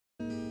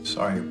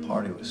sorry your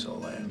party was so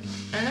lame.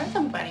 And there's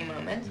some funny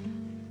moments.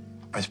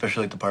 I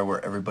especially like the part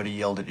where everybody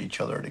yelled at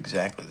each other at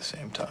exactly the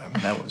same time.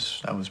 That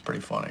was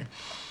pretty funny.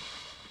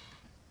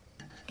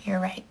 You're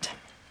right.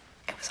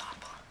 It was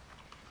awful.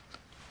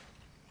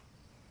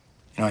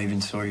 You know, I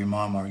even saw your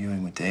mom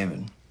arguing with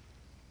David.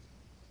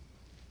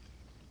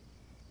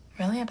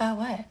 Really? About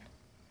what?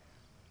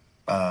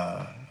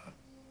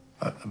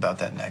 About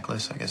that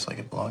necklace. I guess like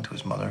it belonged to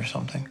his mother or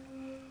something.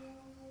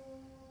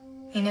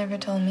 He never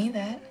told me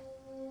that.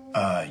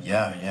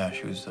 Yeah,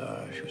 she was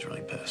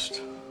really pissed.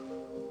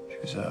 She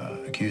was,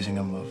 accusing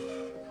him of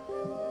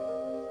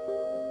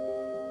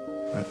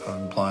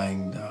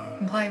implying,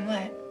 Implying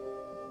what?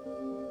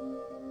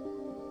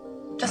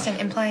 Justin,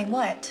 implying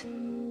what?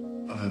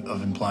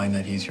 Of implying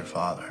that he's your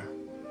father.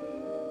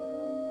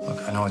 Look,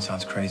 I know it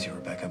sounds crazy,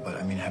 Rebecca, but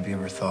I mean, have you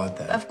ever thought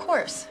that? Of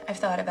course, I've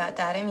thought about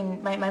that. I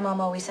mean, my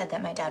mom always said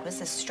that my dad was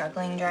this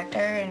struggling director,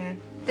 and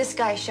this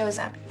guy shows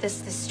up,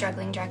 this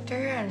struggling director,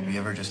 and... Have you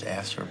ever just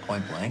asked her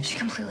point blank? She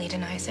completely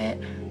denies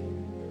it.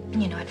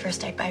 You know, at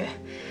first I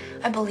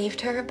believed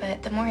her,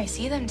 but the more I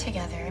see them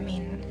together, I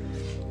mean...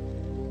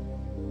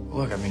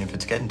 Look, I mean, if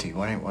it's getting to you,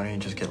 why don't you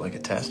just get, like, a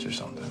test or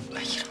something?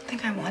 You don't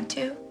think I want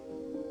to?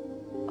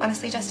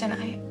 Honestly, Justin,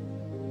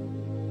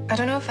 I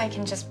don't know if I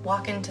can just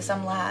walk into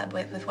some lab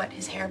with what,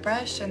 his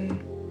hairbrush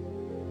and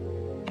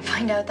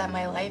find out that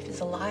my life is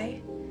a lie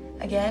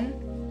again.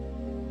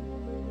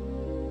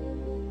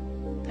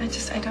 I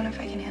don't know if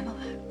I can handle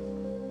that.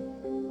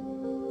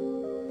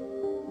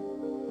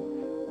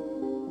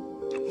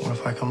 What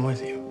if I come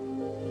with you?